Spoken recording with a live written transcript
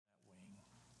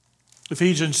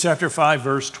Ephesians chapter 5,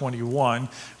 verse 21.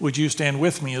 Would you stand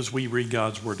with me as we read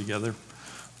God's word together?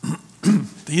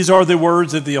 These are the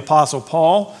words of the Apostle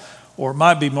Paul, or it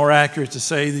might be more accurate to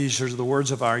say these are the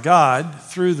words of our God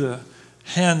through the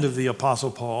hand of the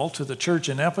Apostle Paul to the church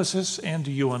in Ephesus and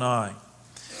to you and I.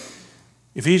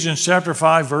 Ephesians chapter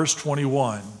 5, verse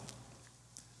 21.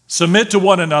 Submit to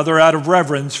one another out of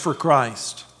reverence for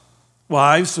Christ.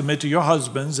 Wives, submit to your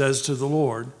husbands as to the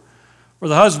Lord. For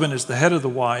the husband is the head of the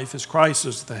wife, as Christ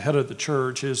is the head of the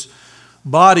church, his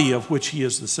body of which he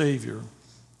is the Savior.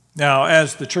 Now,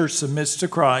 as the church submits to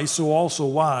Christ, so also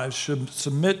wives should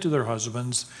submit to their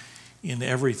husbands in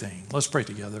everything. Let's pray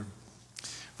together.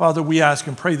 Father, we ask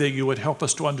and pray that you would help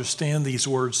us to understand these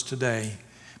words today.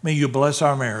 May you bless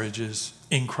our marriages.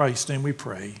 In Christ's name we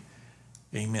pray.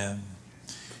 Amen.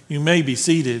 You may be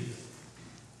seated.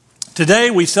 Today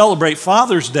we celebrate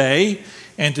Father's Day.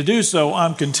 And to do so,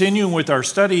 I'm continuing with our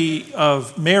study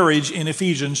of marriage in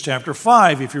Ephesians chapter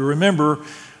 5. If you remember,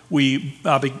 we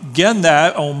began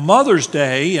that on Mother's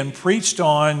Day and preached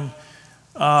on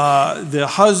the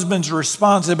husband's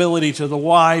responsibility to the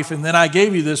wife. And then I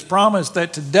gave you this promise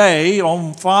that today,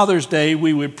 on Father's Day, I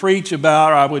would preach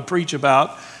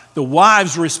about the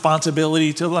wife's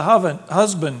responsibility to the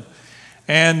husband.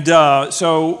 And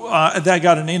so that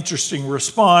got an interesting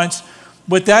response.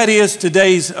 But that is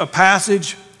today's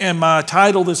passage, and my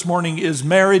title this morning is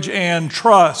Marriage and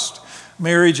Trust.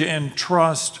 Marriage and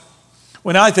Trust.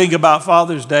 When I think about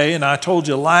Father's Day, and I told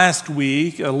you last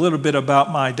week a little bit about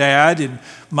my dad and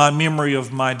my memory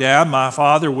of my dad. My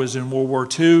father was in World War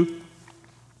II.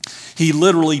 He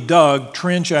literally dug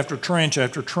trench after trench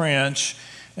after trench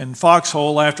and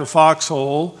foxhole after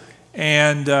foxhole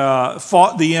and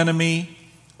fought the enemy,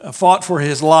 fought for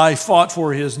his life, fought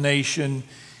for his nation,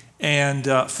 and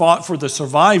fought for the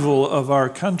survival of our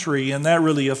country. And that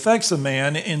really affects a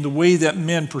man in the way that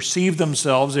men perceive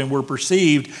themselves and were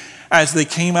perceived as they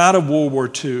came out of World War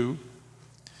II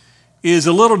is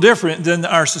a little different than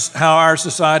how our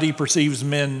society perceives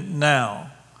men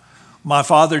now. My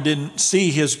father didn't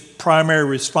see his primary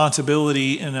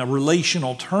responsibility in a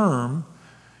relational term.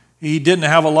 He didn't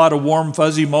have a lot of warm,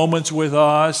 fuzzy moments with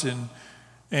us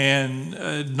and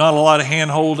not a lot of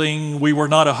hand-holding. We were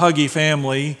not a huggy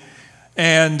family.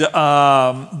 And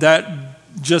that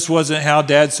just wasn't how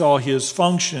Dad saw his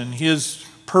function. His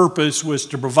purpose was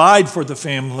to provide for the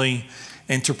family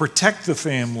and to protect the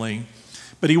family.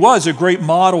 But he was a great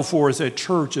model for us at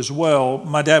church as well.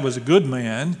 My dad was a good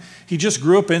man. He just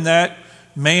grew up in that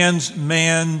man's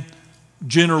man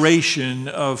generation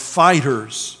of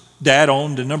fighters. Dad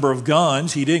owned a number of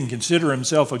guns. He didn't consider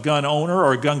himself a gun owner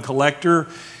or a gun collector.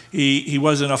 He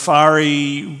wasn't a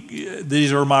fiery,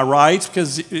 these are my rights,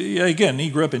 because, again, he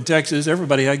grew up in Texas.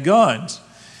 Everybody had guns.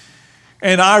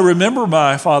 And I remember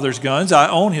my father's guns. I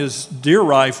own his deer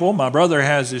rifle. My brother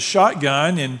has his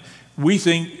shotgun, and we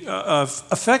think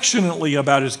affectionately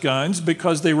about his guns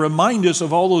because they remind us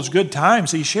of all those good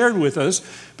times he shared with us,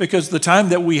 because the time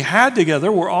that we had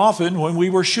together were often when we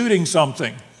were shooting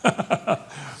something.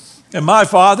 And my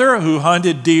father, who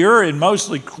hunted deer and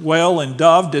mostly quail and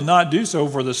dove, did not do so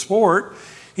for the sport.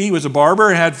 He was a barber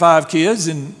and had 5 kids,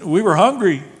 and we were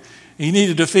hungry. He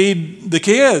needed to feed the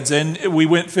kids, and we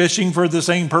went fishing for the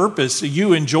same purpose.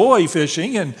 You enjoy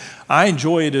fishing, and I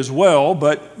enjoy it as well,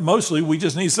 but mostly we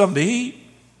just need something to eat.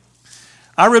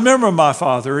 I remember my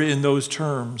father in those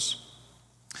terms.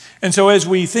 And so as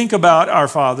we think about our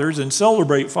fathers and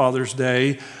celebrate Father's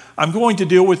Day, I'm going to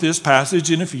deal with this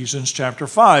passage in Ephesians chapter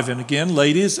 5. And again,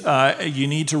 ladies, you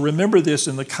need to remember this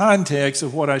in the context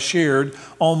of what I shared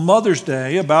on Mother's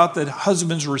Day about the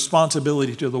husband's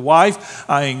responsibility to the wife.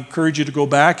 I encourage you to go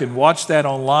back and watch that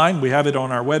online. We have it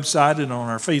on our website and on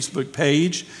our Facebook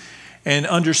page. And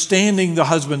understanding the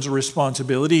husband's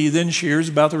responsibility, he then shares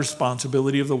about the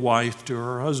responsibility of the wife to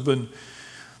her husband.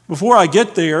 Before I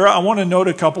get there, I want to note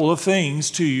a couple of things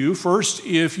to you. First,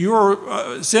 if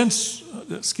you're since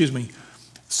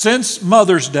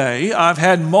Mother's Day, I've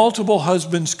had multiple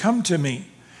husbands come to me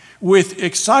with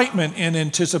excitement and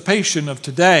anticipation of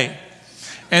today.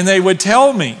 And they would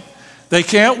tell me they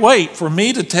can't wait for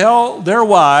me to tell their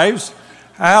wives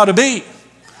how to be.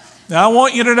 Now, I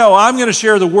want you to know I'm going to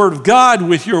share the Word of God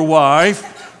with your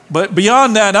wife, but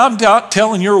beyond that, I'm not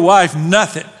telling your wife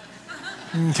nothing.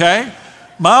 Okay?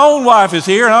 My own wife is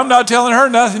here, and I'm not telling her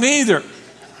nothing either.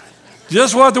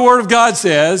 Just what the Word of God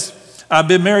says. I've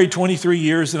been married 23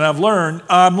 years, and I'm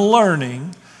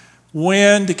learning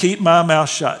when to keep my mouth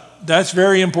shut. That's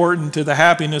very important to the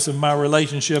happiness of my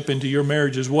relationship and to your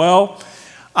marriage as well.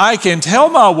 I can tell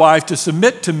my wife to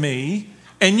submit to me,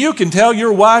 and you can tell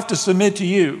your wife to submit to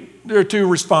you. There are 2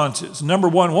 responses. Number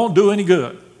 1, won't do any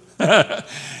good.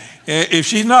 If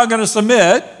she's not going to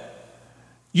submit,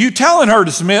 you telling her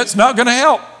to submit is not going to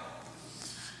help.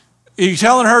 You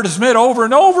telling her to submit over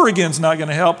and over again is not going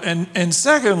to help. And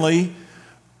secondly,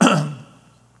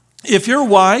 if your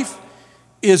wife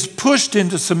is pushed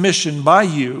into submission by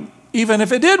you, even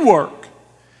if it did work,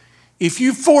 if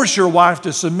you force your wife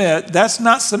to submit, that's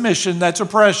not submission, that's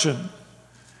oppression.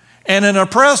 And an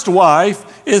oppressed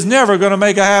wife is never going to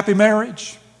make a happy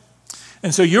marriage.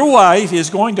 And so your wife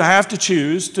is going to have to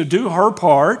choose to do her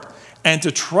part and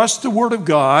to trust the Word of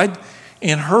God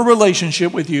in her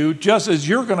relationship with you, just as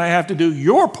you're going to have to do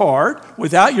your part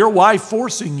without your wife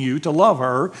forcing you to love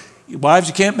her. Wives,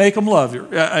 you can't make them love you.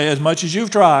 As much as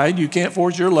you've tried, you can't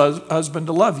force your husband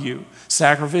to love you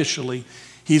sacrificially.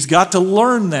 He's got to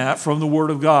learn that from the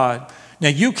Word of God. Now,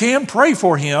 you can pray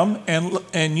for him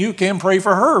and you can pray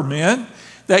for her, men,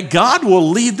 that God will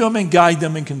lead them and guide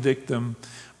them and convict them.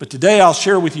 But today I'll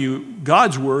share with you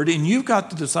God's Word, and you've got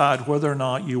to decide whether or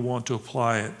not you want to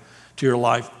apply it to your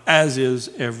life, as is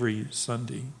every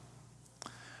Sunday.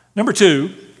 Number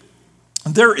two,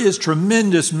 there is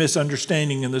tremendous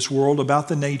misunderstanding in this world about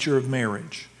the nature of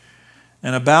marriage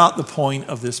and about the point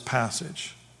of this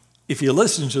passage. If you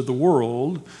listen to the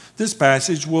world, this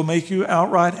passage will make you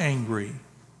outright angry.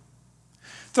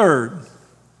 Third,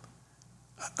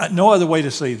 no other way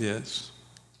to say this.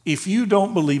 If you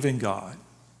don't believe in God,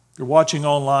 if you're watching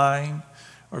online,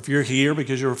 or if you're here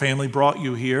because your family brought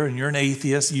you here and you're an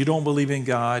atheist, you don't believe in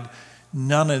God,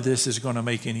 none of this is going to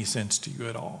make any sense to you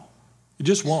at all. It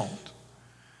just won't.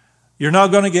 You're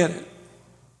not going to get it.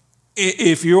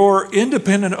 If you're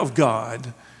independent of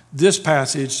God, this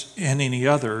passage and any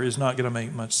other is not going to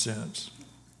make much sense.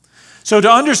 So to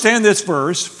understand this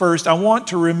verse, first, I want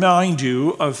to remind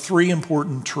you of three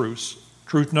important truths.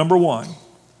 Truth number one,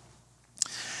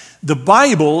 the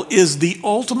Bible is the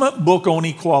ultimate book on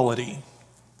equality.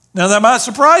 Now, that might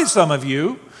surprise some of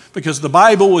you because the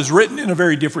Bible was written in a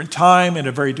very different time, in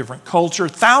a very different culture,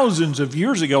 thousands of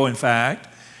years ago, in fact.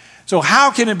 So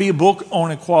how can it be a book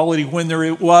on equality when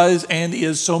there was and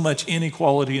is so much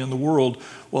inequality in the world?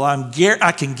 Well,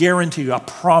 I can guarantee you, I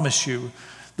promise you,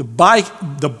 the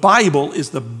Bible is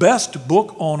the best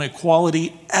book on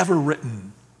equality ever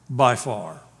written by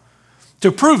far.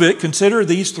 To prove it, consider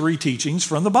these three teachings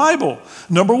from the Bible.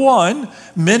 Number one,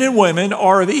 men and women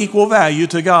are of equal value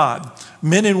to God.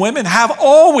 Men and women have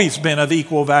always been of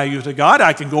equal value to God.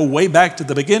 I can go way back to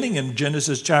the beginning in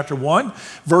Genesis chapter 1,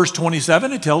 verse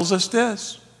 27. It tells us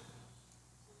this.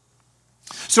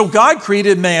 So God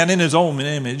created man in his own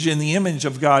image. In the image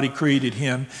of God, he created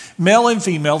him. Male and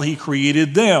female, he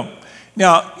created them.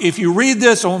 Now, if you read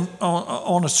this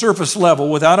on a surface level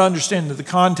without understanding the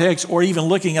context or even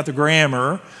looking at the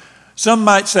grammar, some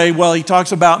might say, well, he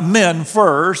talks about men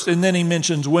first and then he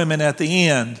mentions women at the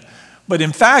end. But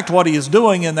in fact, what he is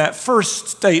doing in that first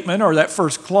statement or that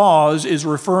first clause is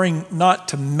referring not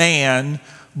to man,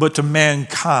 but to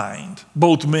mankind,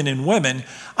 both men and women.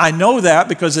 I know that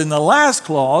because in the last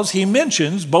clause, he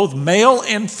mentions both male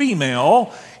and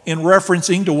female in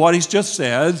referencing to what he's just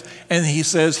said, and he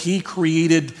says he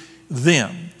created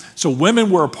them. So women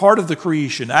were a part of the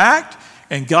creation act,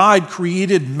 and God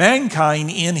created mankind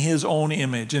in his own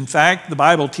image. In fact, the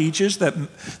Bible teaches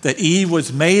that Eve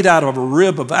was made out of a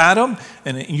rib of Adam,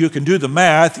 and you can do the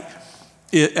math.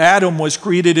 Adam was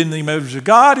created in the image of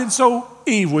God, and so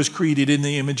Eve was created in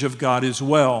the image of God as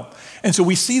well. And so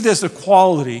we see this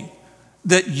equality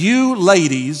that you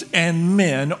ladies and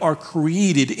men are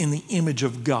created in the image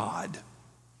of God.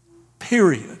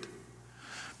 Period.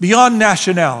 Beyond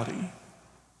nationality,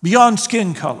 beyond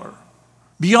skin color,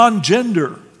 beyond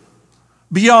gender,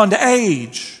 beyond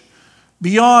age,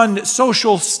 beyond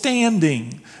social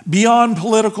standing, beyond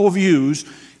political views,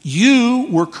 you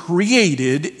were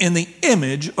created in the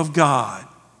image of God.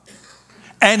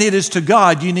 And it is to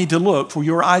God you need to look for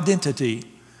your identity.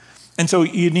 And so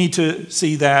you need to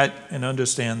see that and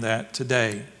understand that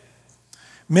today.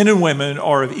 Men and women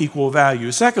are of equal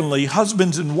value. Secondly,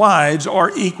 husbands and wives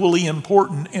are equally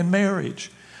important in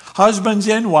marriage. Husbands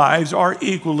and wives are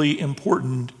equally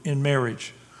important in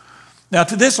marriage. Now,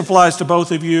 this applies to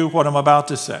both of you, what I'm about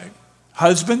to say.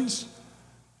 Husbands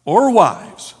or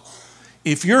wives,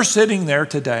 if you're sitting there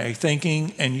today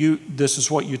thinking, and this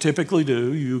is what you typically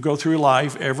do, you go through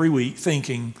life every week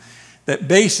thinking that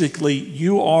basically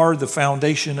you are the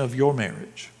foundation of your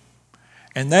marriage.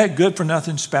 And that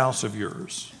good-for-nothing spouse of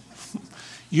yours,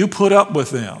 you put up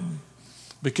with them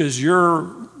because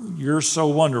you're so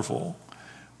wonderful.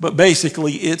 But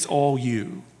basically, it's all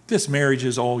you. This marriage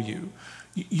is all you.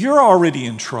 You're already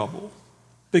in trouble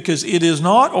because it is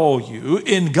not all you.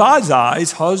 In God's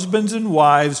eyes, husbands and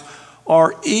wives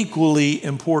are equally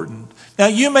important. Now,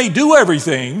 you may do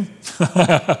everything.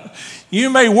 You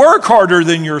may work harder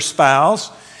than your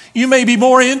spouse. You may be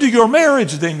more into your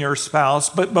marriage than your spouse,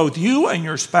 but both you and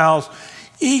your spouse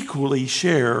equally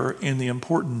share in the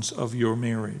importance of your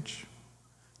marriage.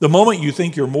 The moment you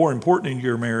think you're more important in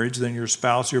your marriage than your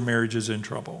spouse, your marriage is in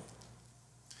trouble.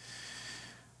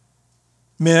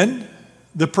 Men,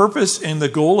 the purpose and the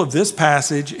goal of this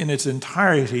passage in its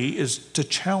entirety is to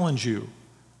challenge you,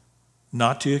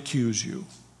 not to accuse you.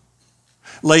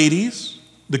 Ladies,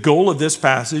 the goal of this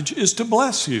passage is to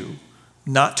bless you,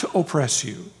 not to oppress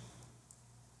you.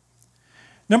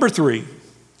 Number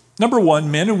 1,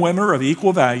 men and women are of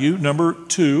equal value. Number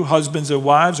 2, husbands and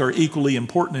wives are equally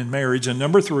important in marriage. And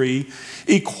number 3,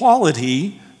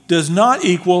 equality does not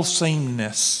equal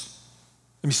sameness.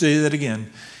 Let me say that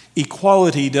again.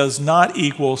 Equality does not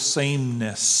equal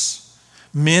sameness.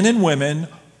 Men and women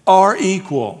are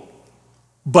equal,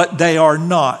 but they are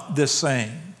not the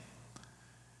same.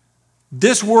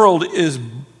 This world is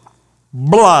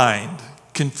blind,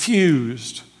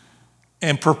 confused,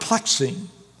 and perplexing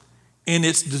in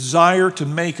its desire to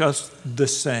make us the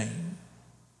same.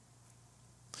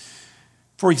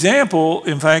 For example,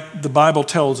 in fact, the Bible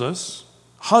tells us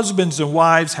husbands and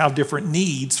wives have different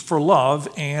needs for love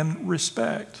and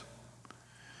respect.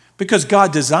 Because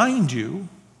God designed you,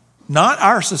 not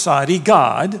our society,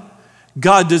 God.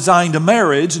 God designed a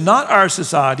marriage, not our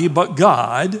society, but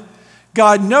God.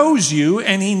 God knows you,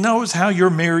 and He knows how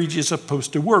your marriage is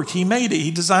supposed to work. He made it.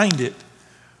 He designed it.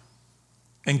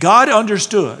 And God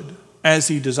understood, as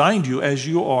He designed you as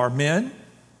you are men,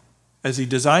 as He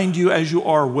designed you as you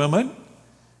are women,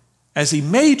 as He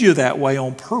made you that way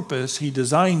on purpose, He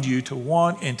designed you to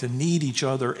want and to need each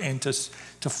other and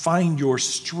to find your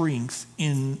strength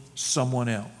in someone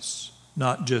else,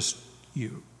 not just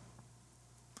you.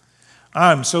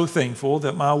 I'm so thankful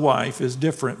that my wife is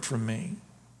different from me.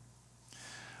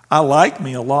 I like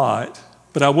me a lot,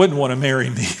 but I wouldn't want to marry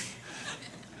me.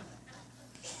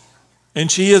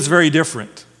 And she is very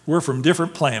different. We're from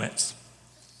different planets.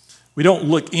 We don't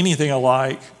look anything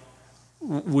alike.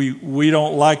 We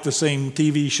don't like the same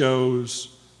TV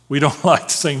shows. We don't like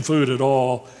the same food at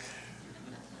all.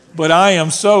 But I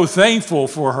am so thankful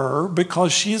for her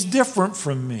because she is different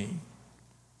from me.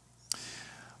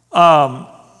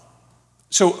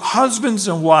 So husbands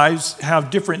and wives have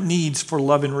different needs for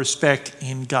love and respect,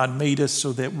 and God made us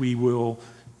so that we will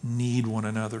need one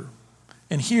another.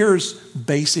 And here's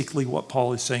basically what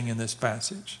Paul is saying in this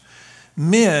passage.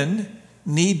 Men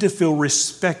need to feel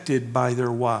respected by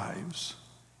their wives,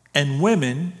 and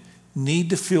women need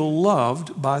to feel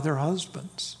loved by their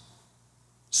husbands.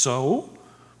 So,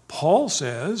 Paul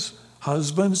says,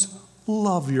 husbands,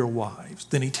 love your wives.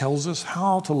 Then he tells us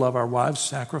how to love our wives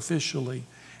sacrificially.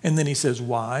 And then he says,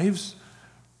 wives,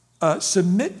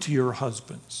 submit to your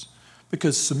husbands,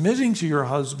 because submitting to your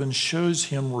husband shows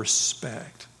him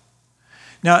respect.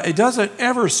 Now, it doesn't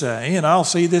ever say, and I'll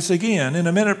say this again in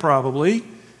a minute probably,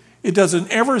 it doesn't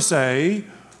ever say,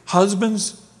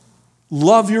 husbands,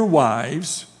 love your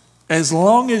wives as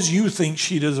long as you think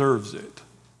she deserves it.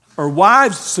 Or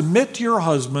wives, submit to your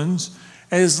husbands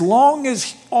as long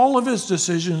as all of his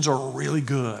decisions are really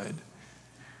good.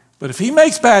 But if he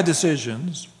makes bad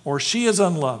decisions or she is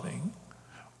unloving,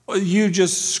 you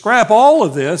just scrap all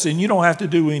of this and you don't have to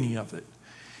do any of it.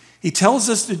 He tells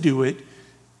us to do it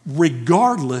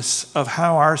regardless of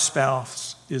how our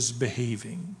spouse is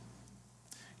behaving.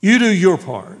 You do your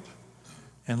part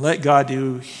and let God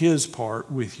do His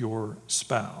part with your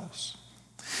spouse.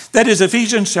 That is,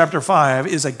 Ephesians chapter 5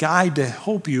 is a guide to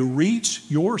help you reach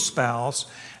your spouse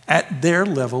at their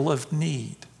level of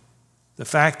need. The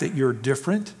fact that you're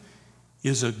different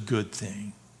is a good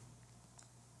thing.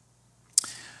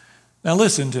 Now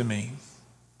listen to me.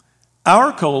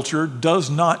 Our culture does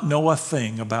not know a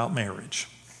thing about marriage.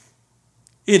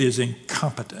 It is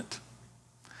incompetent.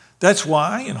 That's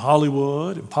why in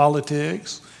Hollywood and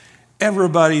politics,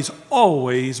 everybody's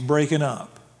always breaking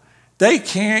up. They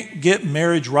can't get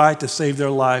marriage right to save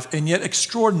their life, and yet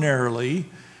extraordinarily,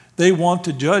 they want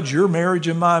to judge your marriage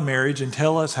and my marriage and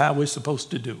tell us how we're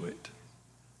supposed to do it.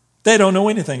 They don't know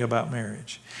anything about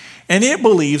marriage. And it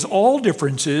believes all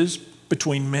differences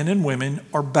between men and women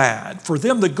are bad. For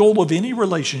them, the goal of any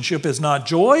relationship is not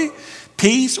joy,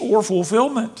 peace, or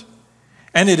fulfillment.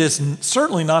 And it is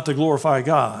certainly not to glorify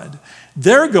God.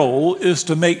 Their goal is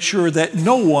to make sure that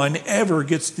no one ever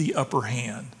gets the upper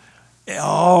hand. It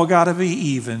all got to be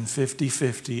even,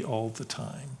 50-50 all the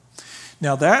time.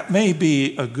 Now, that may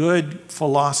be a good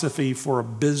philosophy for a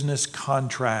business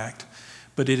contract,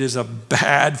 but it is a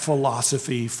bad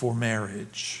philosophy for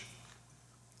marriage.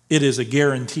 It is a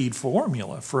guaranteed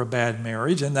formula for a bad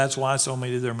marriage, and that's why so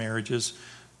many of their marriages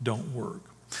don't work.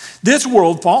 This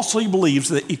world falsely believes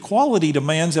that equality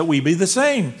demands that we be the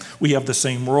same. We have the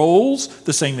same roles,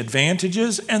 the same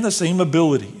advantages, and the same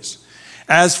abilities.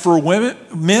 As for women,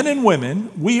 men and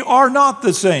women, we are not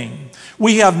the same.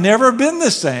 We have never been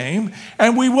the same,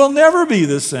 and we will never be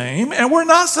the same, and we're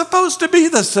not supposed to be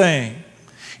the same.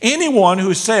 Anyone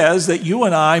who says that you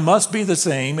and I must be the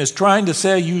same is trying to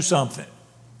sell you something.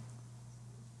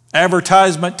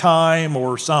 Advertisement time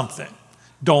or something.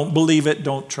 Don't believe it,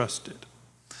 don't trust it.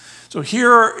 So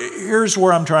here's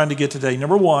where I'm trying to get today.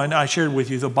 Number one, I shared with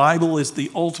you, the Bible is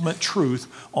the ultimate truth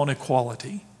on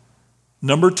equality.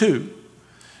 Number two,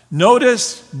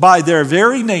 notice by their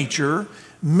very nature,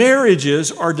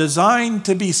 marriages are designed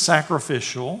to be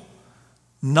sacrificial,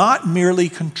 not merely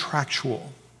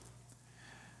contractual.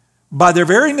 By their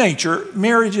very nature,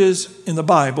 marriages in the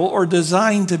Bible are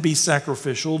designed to be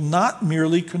sacrificial, not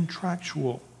merely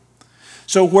contractual.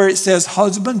 So where it says,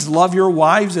 husbands, love your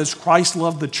wives as Christ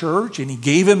loved the church, and he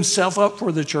gave himself up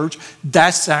for the church,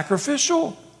 that's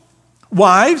sacrificial.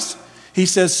 Wives, he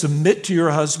says, submit to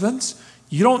your husbands.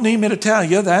 You don't need me to tell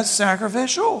you that's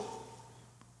sacrificial.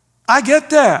 I get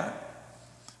that.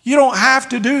 You don't have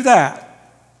to do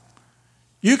that.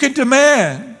 You can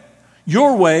demand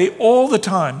your way all the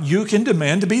time. You can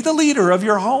demand to be the leader of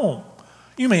your home.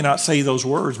 You may not say those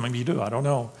words, maybe you do, I don't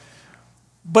know.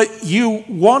 But you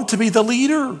want to be the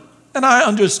leader, and I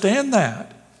understand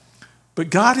that. But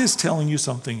God is telling you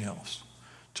something else,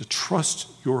 to trust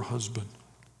your husband.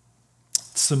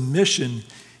 Submission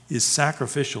is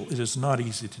sacrificial. It is not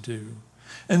easy to do.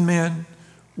 And men,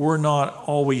 we're not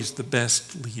always the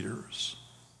best leaders.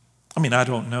 I mean, I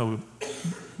don't know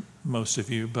most of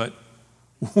you, but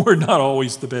we're not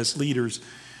always the best leaders.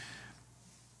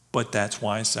 But that's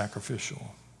why it's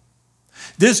sacrificial.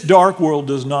 This dark world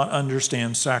does not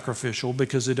understand sacrificial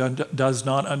because it does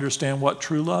not understand what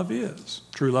true love is.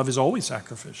 True love is always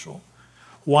sacrificial.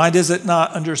 Why does it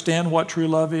not understand what true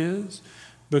love is?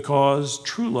 Because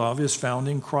true love is found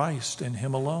in Christ and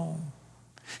him alone.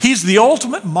 He's the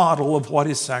ultimate model of what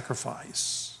is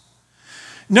sacrifice.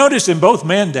 Notice in both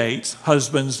mandates,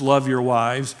 husbands, love your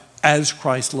wives as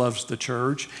Christ loves the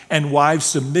church, and wives,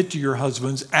 submit to your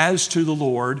husbands as to the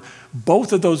Lord.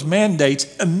 Both of those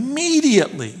mandates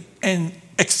immediately and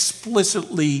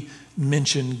explicitly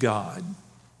mention God.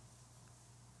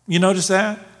 You notice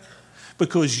that?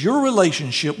 Because your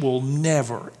relationship will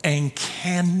never and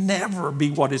can never be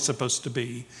what it's supposed to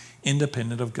be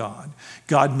independent of God.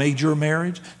 God made your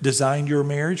marriage, designed your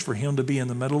marriage for him to be in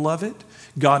the middle of it.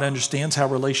 God understands how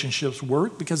relationships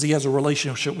work because he has a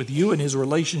relationship with you, and his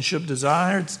relationship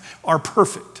desires are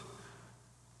perfect.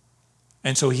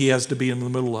 And so he has to be in the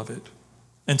middle of it.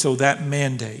 And so that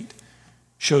mandate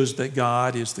shows that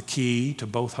God is the key to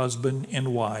both husband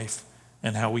and wife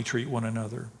and how we treat one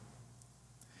another.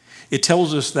 It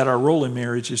tells us that our role in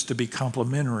marriage is to be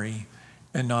complementary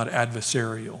and not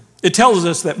adversarial. It tells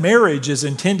us that marriage is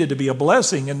intended to be a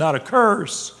blessing and not a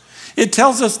curse. It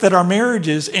tells us that our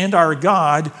marriages and our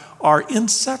God are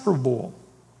inseparable.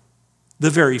 The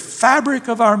very fabric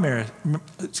of our marriage,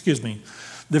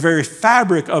 the very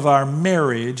fabric of our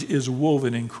marriage is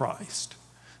woven in Christ.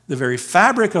 The very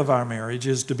fabric of our marriage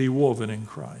is to be woven in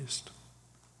Christ.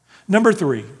 Number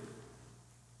 3,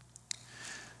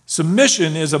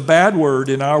 submission is a bad word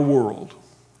in our world.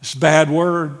 It's a bad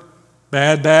word.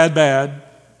 Bad.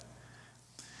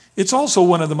 It's also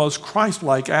one of the most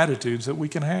Christ-like attitudes that we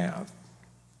can have.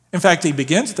 In fact, he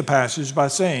begins the passage by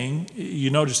saying, you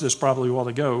noticed this probably a while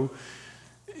ago,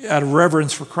 out of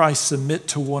reverence for Christ, submit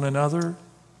to one another.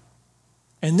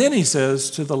 And then he says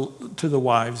to the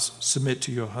wives, submit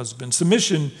to your husband.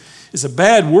 Submission is a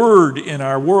bad word in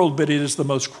our world, but it is the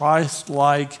most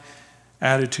Christ-like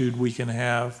attitude we can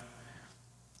have.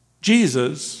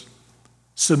 Jesus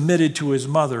submitted to his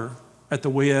mother at the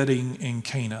wedding in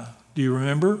Cana. Do you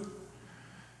remember?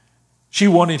 She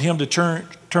wanted him to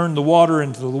turn the water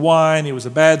into the wine. It was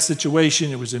a bad situation.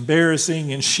 It was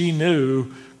embarrassing. And she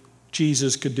knew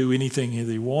Jesus could do anything that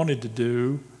he wanted to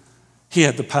do. He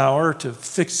had the power to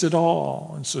fix it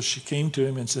all. And so she came to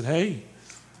him and said, hey,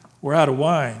 we're out of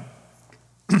wine.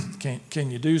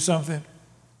 Can you do something?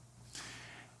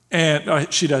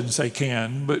 And she doesn't say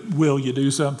can, but will you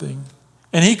do something?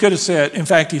 And he could have said, in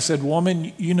fact, he said,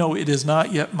 woman, you know it is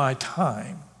not yet my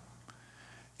time.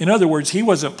 In other words, he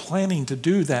wasn't planning to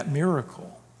do that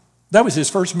miracle. That was his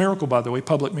first miracle, by the way,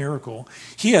 public miracle.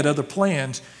 He had other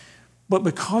plans, but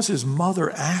because his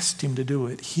mother asked him to do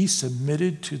it, he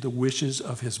submitted to the wishes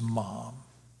of his mom.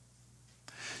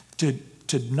 To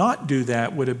to not do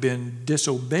that would have been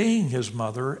disobeying his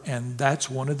mother, and that's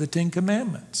one of the 10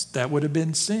 Commandments. That would have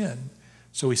been sin.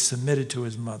 So he submitted to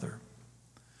his mother.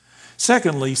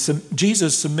 Secondly,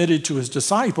 Jesus submitted to his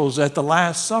disciples at the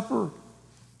Last Supper.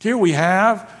 Here we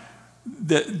have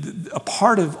a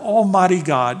part of Almighty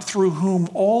God through whom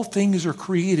all things are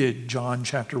created, John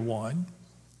chapter 1.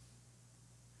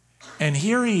 And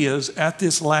here he is at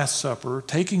this Last Supper,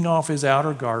 taking off his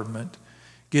outer garment,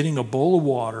 getting a bowl of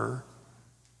water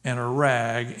and a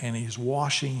rag, and he's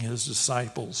washing his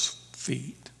disciples'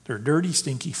 feet, their dirty,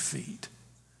 stinky feet.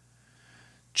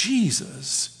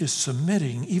 Jesus is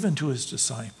submitting even to his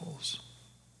disciples.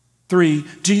 3,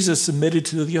 Jesus submitted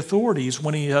to the authorities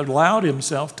when he allowed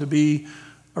himself to be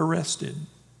arrested.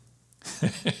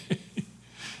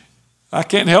 I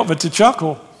can't help but to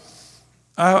chuckle.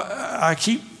 I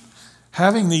keep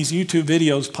having these YouTube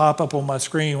videos pop up on my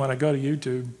screen when I go to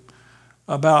YouTube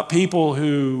about people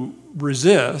who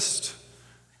resist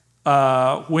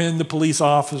when the police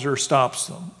officer stops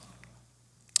them.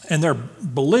 And they're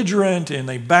belligerent and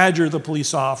they badger the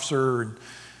police officer. And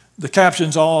the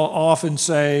captions all often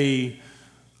say,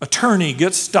 attorney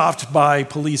gets stopped by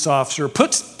police officer,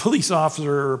 puts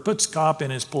cop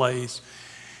in his place.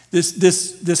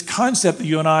 This concept that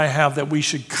you and I have that we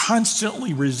should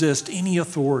constantly resist any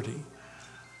authority.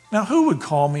 Now, who would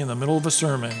call me in the middle of a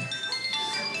sermon?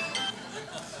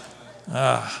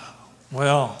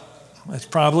 Well, that's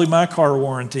probably my car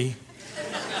warranty.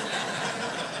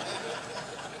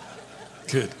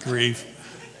 Good grief.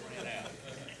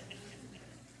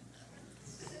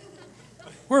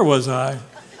 Where was I?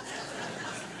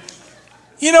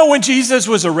 You know, when Jesus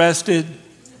was arrested,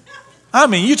 I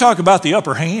mean, you talk about the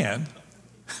upper hand.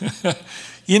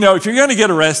 You know, if you're going to get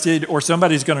arrested or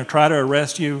somebody's going to try to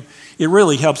arrest you, it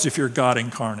really helps if you're God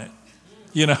incarnate.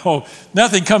 You know,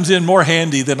 nothing comes in more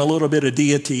handy than a little bit of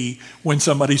deity when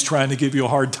somebody's trying to give you a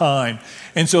hard time.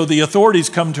 And so the authorities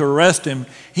come to arrest him.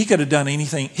 He could have done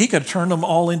anything. He could have turned them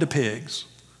all into pigs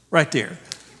right there.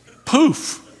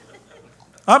 Poof.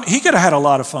 He could have had a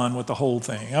lot of fun with the whole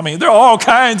thing. I mean, there are all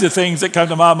kinds of things that come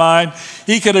to my mind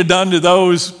he could have done to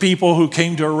those people who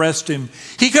came to arrest him.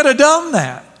 He could have done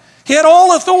that. He had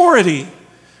all authority.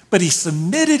 But he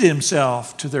submitted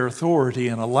himself to their authority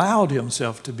and allowed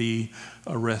himself to be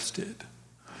arrested.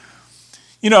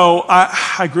 You know,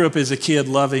 I grew up as a kid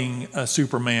loving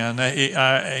Superman.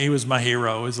 He was my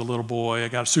hero as a little boy. I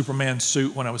got a Superman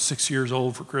suit when I was 6 years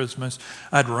old for Christmas.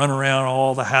 I'd run around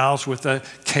all the house with a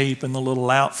cape and the little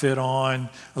outfit on.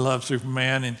 I love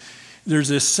Superman. And there's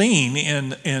this scene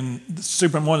in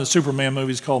one of the Superman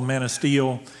movies called Man of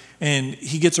Steel, and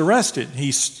he gets arrested.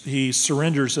 He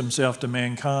surrenders himself to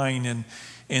mankind,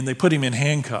 and they put him in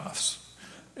handcuffs.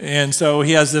 And so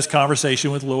he has this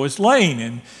conversation with Lois Lane,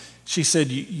 and she said,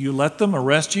 you let them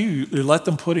arrest you? You let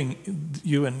them put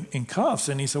you in cuffs?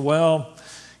 And he said, well,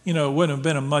 you know, it wouldn't have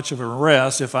been much of an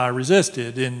arrest if I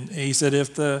resisted. And he said,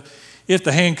 if the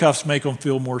handcuffs make them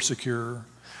feel more secure.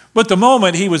 But the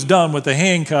moment he was done with the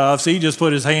handcuffs, he just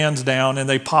put his hands down and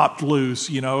they popped loose,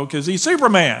 you know, because he's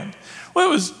Superman. Well,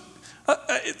 it was,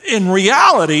 in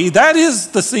reality, that is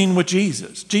the scene with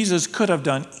Jesus. Jesus could have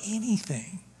done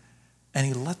anything, and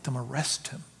he let them arrest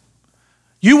him.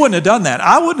 You wouldn't have done that.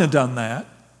 I wouldn't have done that.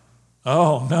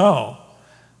 Oh, no.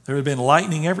 There would have been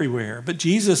lightning everywhere. But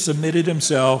Jesus submitted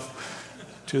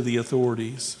himself to the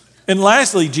authorities. And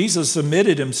lastly, Jesus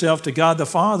submitted himself to God the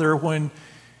Father when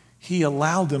he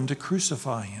allowed them to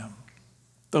crucify him.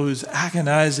 Those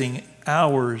agonizing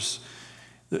hours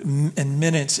and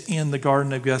minutes in the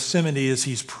Garden of Gethsemane as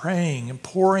he's praying and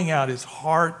pouring out his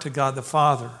heart to God the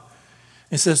Father.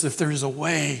 It says, if there's a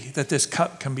way that this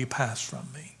cup can be passed from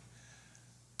me,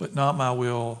 but not my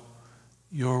will,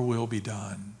 your will be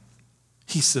done.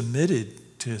 He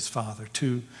submitted to his Father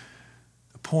to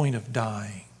the point of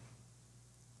dying.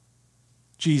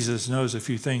 Jesus knows a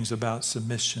few things about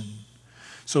submission.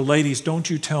 So ladies, don't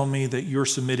you tell me that your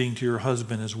submitting to your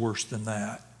husband is worse than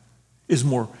that, is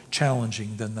more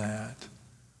challenging than that.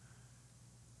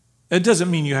 It doesn't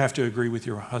mean you have to agree with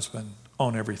your husband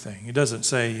on everything. It doesn't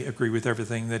say agree with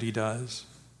everything that he does.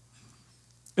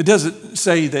 It doesn't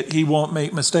say that he won't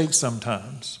make mistakes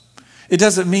sometimes. It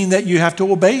doesn't mean that you have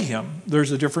to obey him.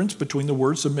 There's a difference between the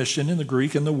word submission in the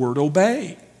Greek and the word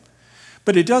obey.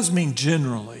 But it does mean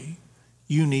generally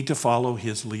you need to follow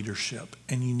his leadership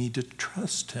and you need to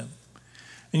trust him.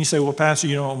 And you say, well, Pastor,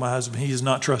 you know, my husband, he is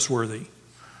not trustworthy.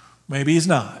 Maybe he's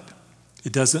not.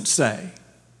 It doesn't say.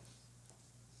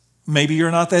 Maybe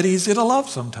you're not that easy to love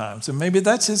sometimes, and maybe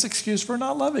that's his excuse for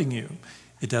not loving you.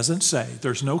 It doesn't say.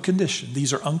 There's no condition.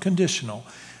 These are unconditional.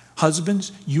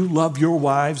 Husbands, you love your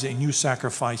wives and you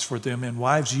sacrifice for them. And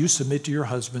wives, you submit to your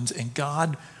husbands, and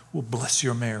God will bless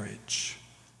your marriage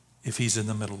if he's in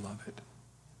the middle of it.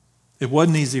 It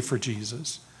wasn't easy for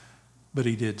Jesus, but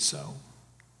he did so.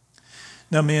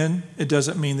 Now, men, it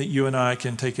doesn't mean that you and I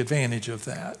can take advantage of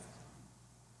that.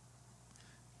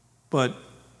 But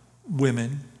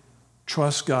women,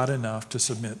 trust God enough to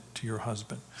submit to your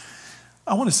husband.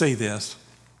 I want to say this.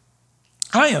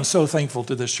 I am so thankful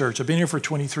to this church. I've been here for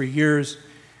 23 years,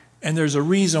 and there's a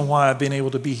reason why I've been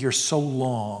able to be here so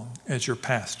long as your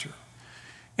pastor.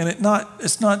 And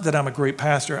it's not that I'm a great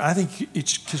pastor. I think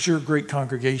it's because you're a great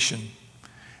congregation.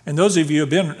 And those of you who have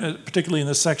been, particularly in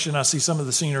this section, I see some of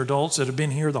the senior adults that have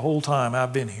been here the whole time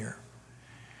I've been here.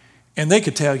 And they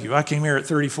could tell you, I came here at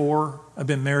 34. I've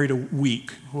been married a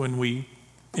week when we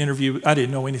interviewed. I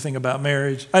didn't know anything about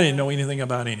marriage. I didn't know anything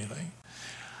about anything.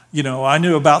 You know, I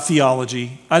knew about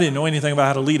theology. I didn't know anything about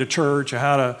how to lead a church or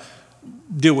how to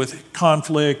deal with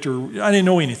conflict, or I didn't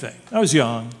know anything. I was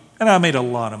young, and I made a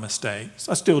lot of mistakes.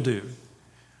 I still do.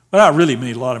 But I really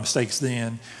made a lot of mistakes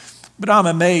then. But I'm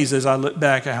amazed as I look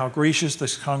back at how gracious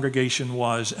this congregation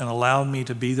was and allowed me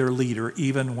to be their leader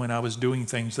even when I was doing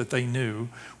things that they knew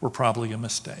were probably a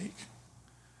mistake.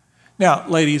 Now,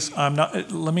 ladies,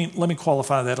 let me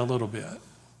qualify that a little bit.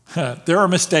 There are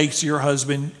mistakes your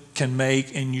husband can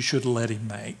make and you should let him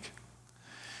make.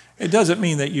 It doesn't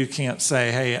mean that you can't say,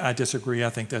 hey, I disagree, I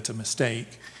think that's a mistake,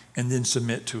 and then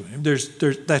submit to him.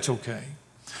 That's okay.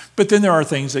 But then there are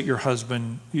things that your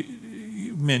husband,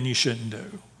 men, you shouldn't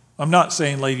do. I'm not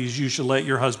saying, ladies, you should let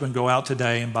your husband go out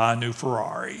today and buy a new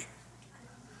Ferrari,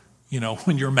 you know,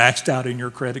 when you're maxed out in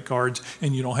your credit cards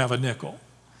and you don't have a nickel.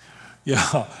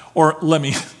 Yeah, or let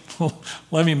me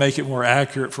make it more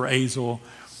accurate for Azel.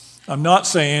 I'm not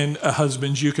saying,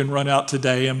 husbands, you can run out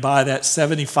today and buy that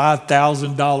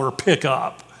 $75,000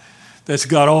 pickup that's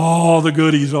got all the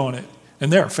goodies on it.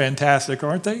 And they're fantastic,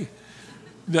 aren't they?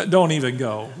 Don't even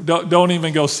go. Don't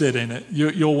even go sit in it.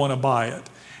 You'll want to buy it.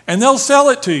 And they'll sell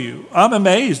it to you. I'm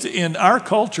amazed. In our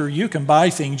culture, you can buy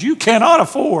things you cannot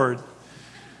afford.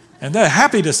 And they're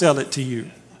happy to sell it to you.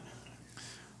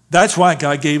 That's why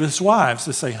God gave us wives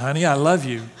to say, honey, I love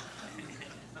you.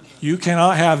 You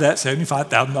cannot have that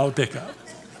 $75,000 pickup.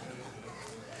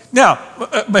 Now,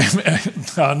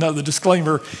 another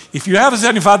disclaimer, if you have a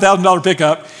 $75,000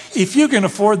 pickup, if you can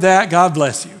afford that, God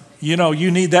bless you. You know,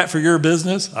 you need that for your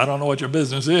business. I don't know what your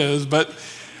business is, but,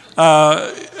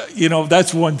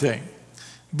 that's one thing.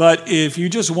 But if you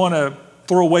just want to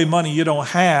throw away money you don't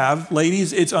have,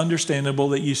 ladies, it's understandable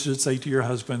that you should say to your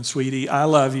husband, sweetie, I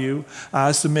love you,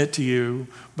 I submit to you,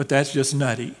 but that's just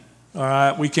nutty. All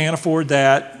right, we can't afford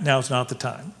that. Now's not the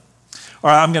time. All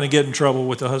right, I'm going to get in trouble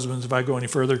with the husbands if I go any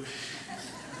further.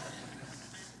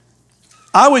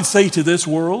 I would say to this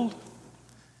world,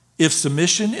 if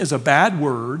submission is a bad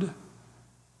word,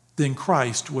 then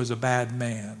Christ was a bad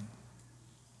man.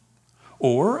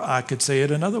 Or I could say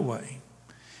it another way.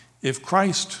 If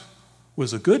Christ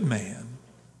was a good man,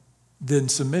 then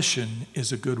submission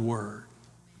is a good word.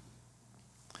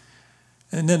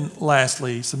 And then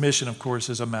lastly, submission, of course,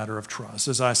 is a matter of trust.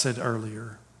 As I said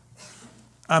earlier,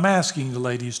 I'm asking the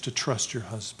ladies to trust your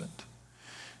husband.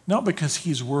 Not because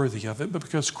he's worthy of it, but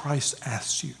because Christ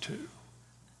asks you to.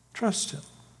 Trust him.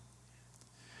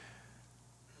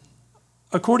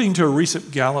 According to a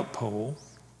recent Gallup poll,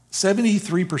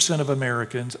 73% of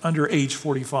Americans under age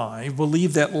 45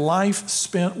 believe that life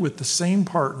spent with the same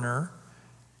partner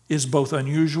is both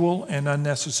unusual and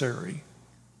unnecessary.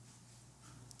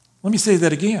 Let me say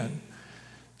that again.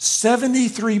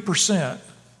 73%,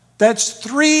 that's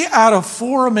 3 out of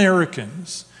 4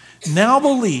 Americans now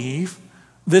believe,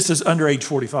 this is under age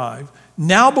 45,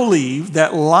 now believe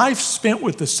that life spent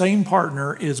with the same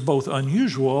partner is both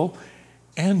unusual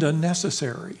and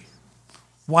unnecessary.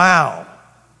 Wow.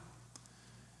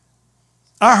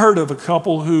 I heard of a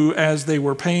couple who, as they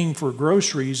were paying for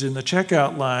groceries in the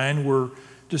checkout line, were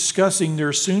discussing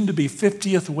their soon-to-be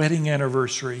 50th wedding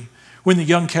anniversary when the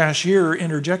young cashier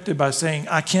interjected by saying,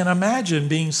 I can't imagine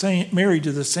being married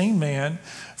to the same man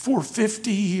for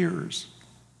 50 years.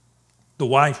 The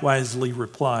wife wisely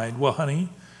replied, well, honey,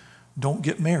 don't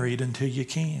get married until you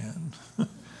can.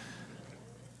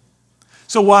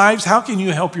 So wives, how can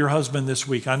you help your husband this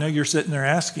week? I know you're sitting there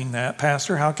asking that.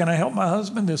 Pastor, how can I help my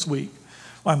husband this week?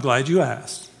 Well, I'm glad you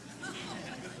asked.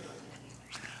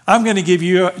 I'm going to give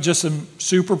you just some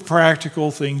super practical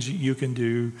things you can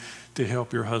do to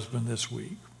help your husband this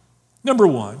week. Number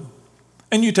one,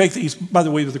 and you take these, by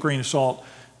the way, with a grain of salt,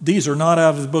 these are not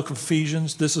out of the book of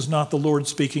Ephesians. This is not the Lord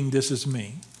speaking. This is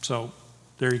me. So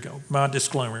there you go, my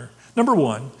disclaimer. Number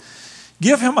one,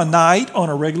 Give him a night on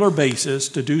a regular basis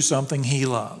to do something he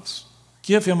loves.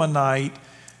 Give him a night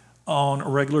on a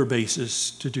regular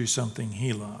basis to do something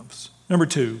he loves. Number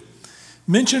 2,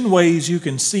 mention ways you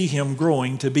can see him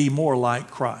growing to be more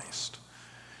like Christ.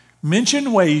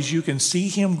 Mention ways you can see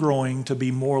him growing to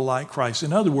be more like Christ.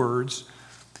 In other words,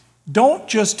 don't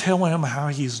just tell him how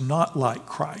he's not like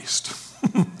Christ.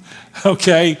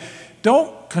 Okay?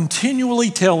 Don't continually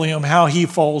tell him how he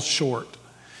falls short.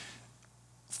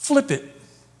 Flip it.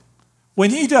 When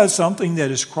he does something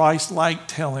that is Christ-like,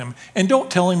 tell him. And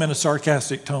don't tell him in a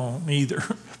sarcastic tone either.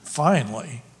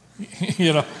 Finally.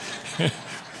 You know.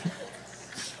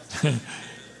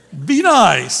 Be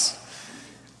nice.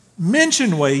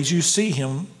 Mention ways you see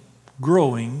him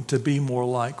growing to be more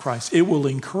like Christ. It will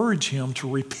encourage him to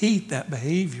repeat that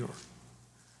behavior.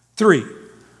 3,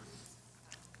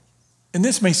 and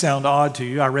this may sound odd to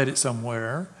you, I read it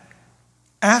somewhere,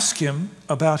 ask him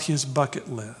about his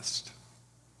bucket list.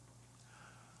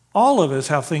 All of us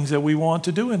have things that we want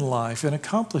to do in life and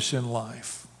accomplish in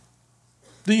life.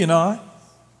 Do you not?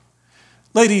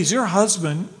 Ladies, your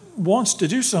husband wants to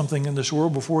do something in this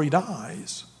world before he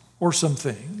dies, or some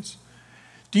things.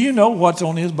 Do you know what's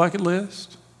on his bucket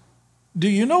list? Do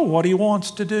you know what he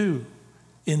wants to do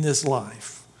in this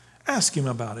life? Ask him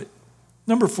about it.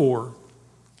 Number 4,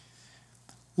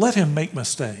 let him make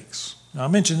mistakes. Now, I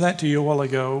mentioned that to you a while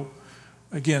ago.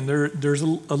 Again, there's a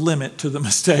limit to the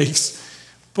mistakes,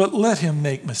 but let him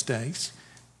make mistakes.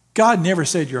 God never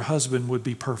said your husband would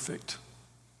be perfect.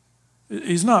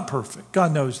 He's not perfect.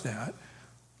 God knows that.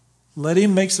 Let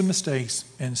him make some mistakes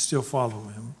and still follow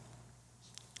him.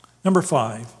 Number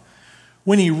 5,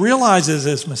 when he realizes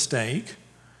his mistake,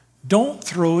 don't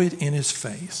throw it in his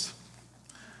face.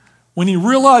 When he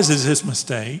realizes his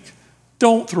mistake,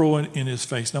 don't throw it in his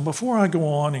face. Now, before I go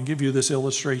on and give you this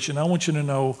illustration, I want you to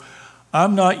know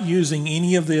I'm not using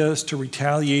any of this to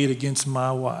retaliate against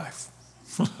my wife.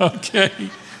 Okay?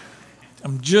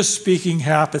 I'm just speaking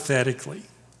hypothetically.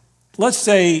 Let's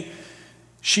say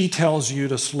she tells you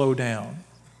to slow down.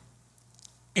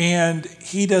 And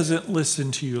he doesn't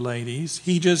listen to you, ladies.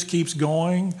 He just keeps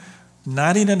going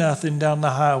 90 to nothing down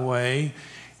the highway,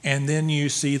 and then you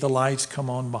see the lights come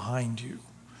on behind you.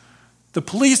 The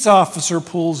police officer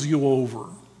pulls you over,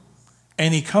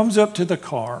 and he comes up to the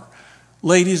car.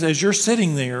 Ladies, as you're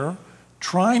sitting there,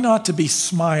 try not to be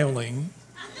smiling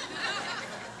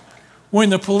when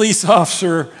the police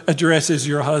officer addresses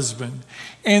your husband.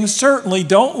 And certainly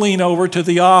don't lean over to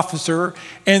the officer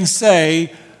and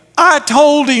say, I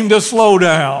told him to slow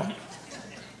down.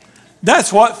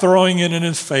 That's what throwing it in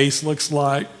his face looks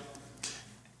like.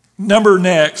 Whatever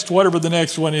the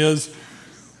next one is,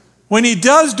 when he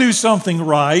does do something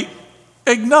right,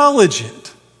 acknowledge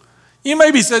it. You may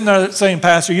be sitting there saying,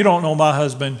 Pastor, you don't know my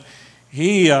husband.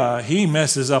 He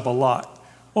messes up a lot.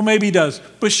 Well, maybe he does.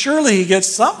 But surely he gets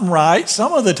something right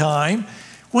some of the time.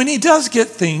 When he does get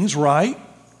things right,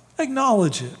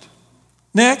 acknowledge it.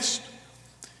 Next,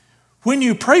 when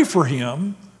you pray for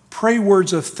him, pray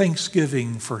words of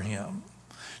thanksgiving for him.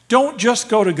 Don't just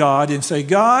go to God and say,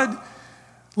 God,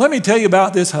 let me tell you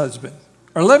about this husband.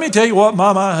 Or let me tell you what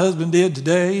my husband did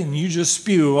today, and you just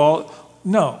spew all.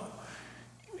 No.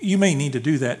 You may need to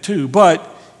do that too. But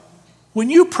when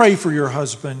you pray for your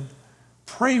husband,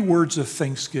 pray words of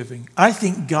thanksgiving. I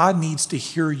think God needs to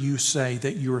hear you say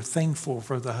that you are thankful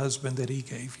for the husband that he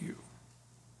gave you.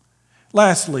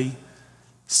 Lastly,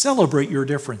 celebrate your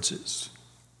differences.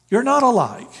 You're not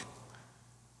alike.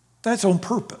 That's on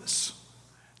purpose.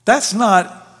 That's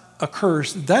not a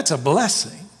curse. That's a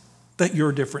blessing that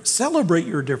you're different. Celebrate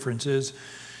your differences.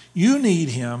 You need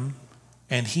him,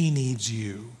 and he needs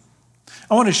you.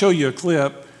 I want to show you a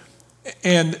clip,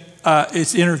 and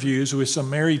it's interviews with some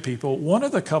married people. One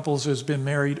of the couples has been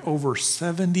married over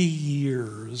 70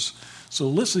 years. So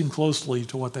listen closely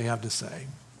to what they have to say.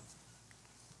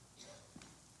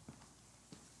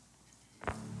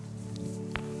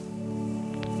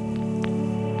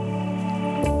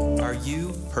 Are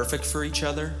you perfect for each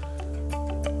other?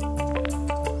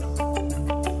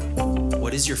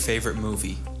 What is your favorite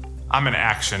movie? I'm an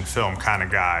action film kind of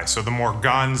guy, so the more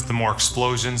guns, the more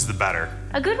explosions, the better.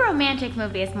 A good romantic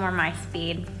movie is more my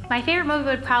speed. My favorite movie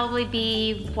would probably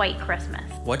be White Christmas.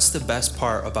 What's the best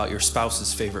part about your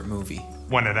spouse's favorite movie?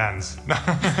 When it ends.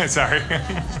 Sorry.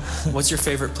 What's your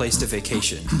favorite place to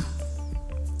vacation?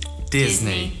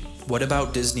 Disney. What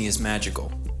about Disney is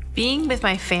magical? Being with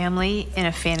my family in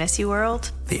a fantasy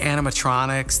world. The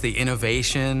animatronics, the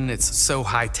innovation, it's so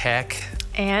high tech.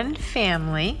 And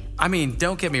family. I mean,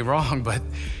 don't get me wrong, but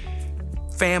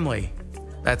family,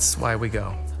 that's why we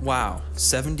go. Wow,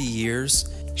 70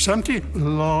 years? 70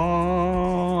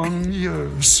 long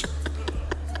years.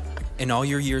 In all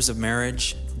your years of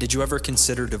marriage, did you ever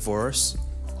consider divorce?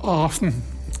 Often.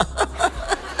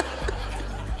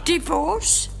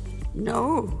 Divorce?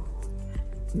 No.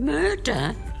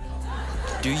 Murder?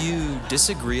 Do you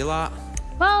disagree a lot?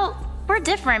 Well, we're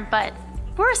different, but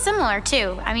we're similar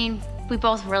too. I mean, we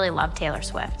both really love Taylor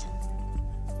Swift.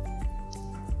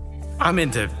 I'm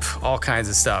into all kinds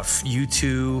of stuff.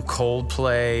 U2,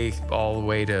 Coldplay, all the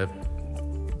way to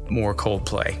more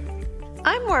Coldplay.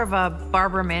 I'm more of a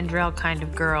Barbara Mandrell kind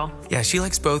of girl. Yeah, she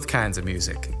likes both kinds of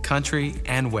music, country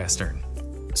and Western.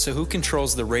 So who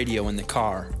controls the radio in the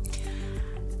car?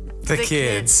 The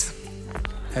kids.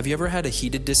 Have you ever had a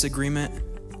heated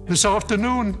disagreement? This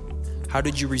afternoon. How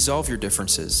did you resolve your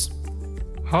differences?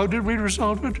 How did we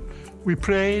resolve it? We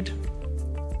prayed,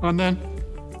 and then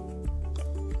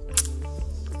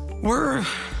We're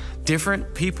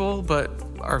different people, but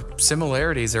our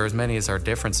similarities are as many as our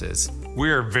differences.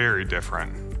 We are very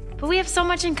different. But we have so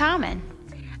much in common.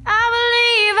 I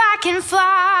believe I can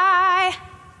fly.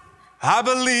 I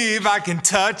believe I can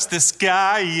touch the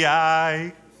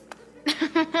sky.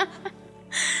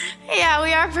 Yeah,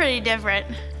 we are pretty different.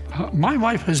 my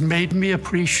wife has made me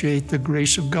appreciate the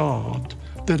grace of God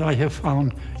that I have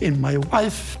found in my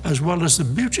wife, as well as the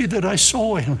beauty that I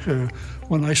saw in her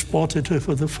when I spotted her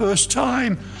for the first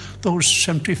time those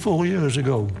 74 years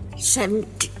ago.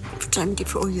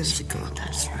 74 years ago,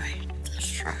 that's right.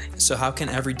 That's right. So how can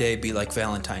every day be like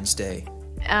Valentine's Day?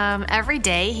 Every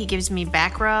day he gives me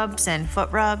back rubs and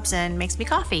foot rubs and makes me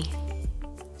coffee.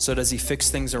 So does he fix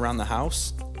things around the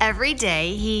house? Every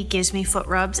day he gives me foot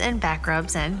rubs and back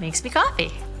rubs and makes me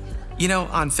coffee. You know,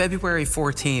 on February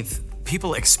 14th,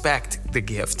 people expect the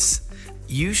gifts.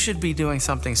 You should be doing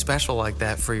something special like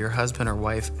that for your husband or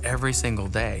wife every single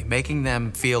day, making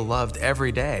them feel loved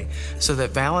every day, so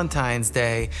that Valentine's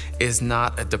Day is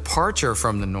not a departure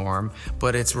from the norm,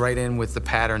 but it's right in with the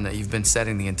pattern that you've been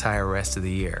setting the entire rest of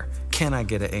the year. Can I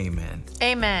get an amen?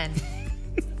 Amen.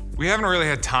 We haven't really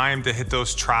had time to hit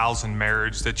those trials in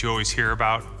marriage that you always hear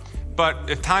about. But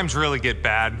if times really get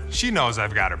bad, she knows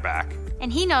I've got her back.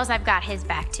 And he knows I've got his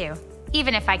back too,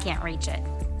 even if I can't reach it.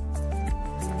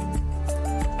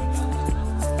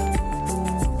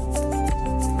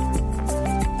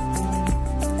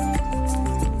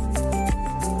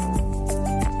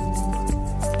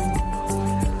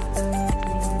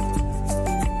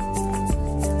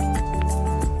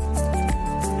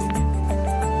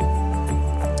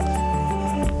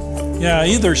 Yeah,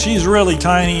 either she's really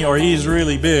tiny or he's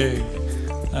really big,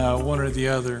 one or the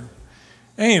other.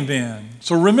 Amen.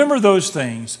 So remember those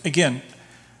things. Again,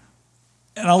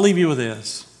 and I'll leave you with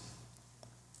this.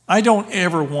 I don't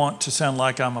ever want to sound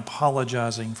like I'm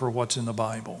apologizing for what's in the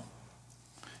Bible.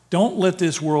 Don't let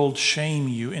this world shame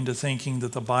you into thinking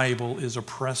that the Bible is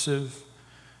oppressive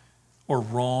or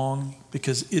wrong,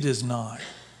 because it is not.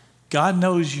 God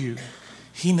knows you.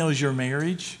 He knows your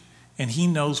marriage. And he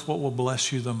knows what will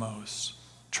bless you the most.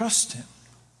 Trust him.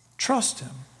 Trust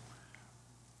him.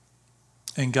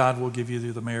 And God will give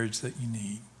you the marriage that you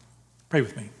need. Pray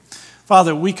with me.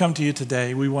 Father, we come to you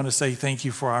today. We want to say thank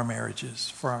you for our marriages,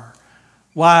 for our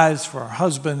wives, for our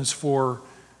husbands, for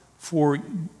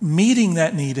meeting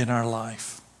that need in our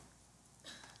life.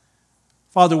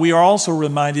 Father, we are also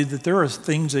reminded that there are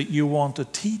things that you want to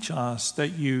teach us,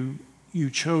 that you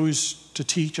chose to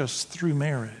teach us through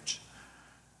marriage.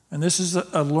 And this is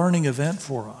a learning event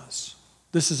for us.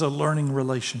 This is a learning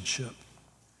relationship.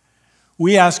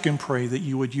 We ask and pray that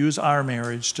you would use our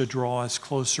marriage to draw us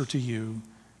closer to you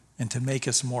and to make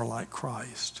us more like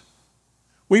Christ.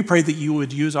 We pray that you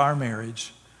would use our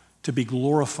marriage to be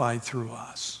glorified through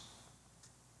us.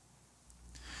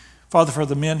 Father, for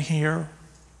the men here,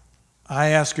 I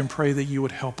ask and pray that you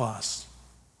would help us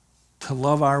to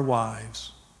love our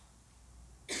wives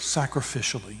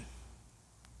sacrificially,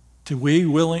 to be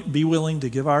willing to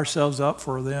give ourselves up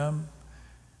for them,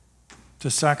 to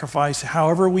sacrifice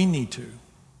however we need to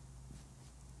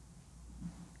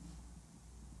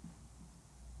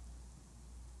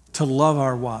love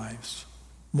our wives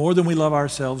more than we love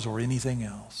ourselves or anything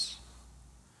else.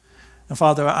 And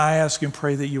Father, I ask and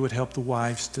pray that you would help the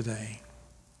wives today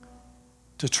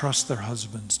to trust their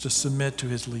husbands, to submit to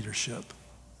his leadership.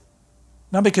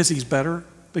 Not because he's better,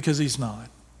 because he's not.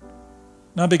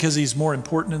 Not because he's more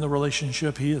important in the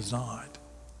relationship, he is not.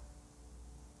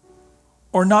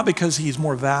 Or not because he's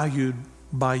more valued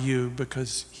by you,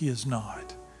 because he is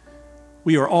not.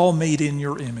 We are all made in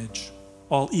your image,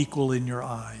 all equal in your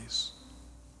eyes.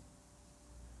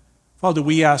 Father,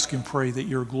 we ask and pray that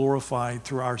you're glorified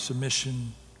through our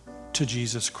submission to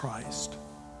Jesus Christ.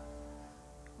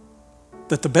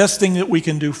 That the best thing that we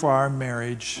can do for our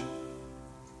marriage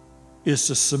is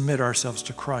to submit ourselves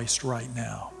to Christ right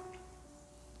now,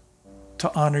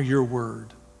 to honor your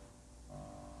word,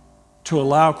 to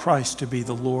allow Christ to be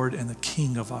the Lord and the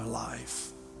King of our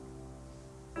life.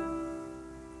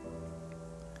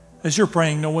 As you're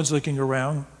praying, no one's looking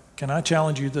around. Can I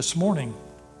challenge you this morning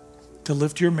to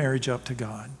lift your marriage up to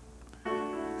God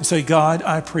and say, God,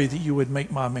 I pray that you would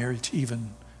make my marriage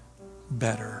even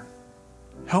better.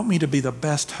 Help me to be the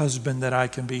best husband that I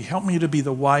can be. Help me to be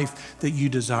the wife that you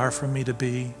desire for me to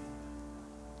be.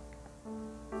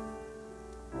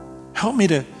 Help me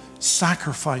to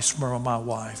sacrifice for my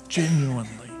wife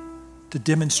genuinely, to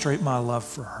demonstrate my love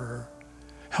for her.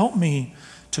 Help me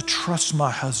to trust my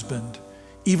husband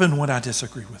even when I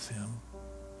disagree with him.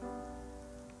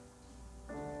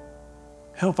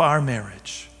 Help our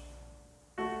marriage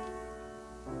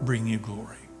bring you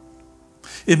glory.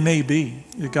 It may be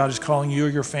that God is calling you or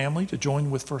your family to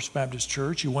join with First Baptist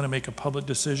Church. You want to make a public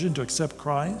decision to accept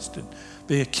Christ and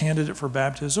be a candidate for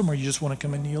baptism, or you just want to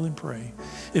come and kneel and pray.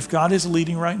 If God is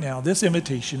leading right now, this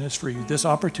invitation is for you. This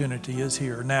opportunity is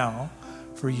here now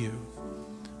for you.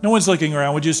 No one's looking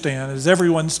around. Would you stand? As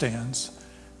everyone stands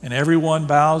and everyone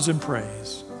bows and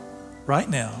prays, right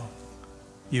now,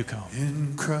 you come.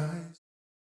 In Christ.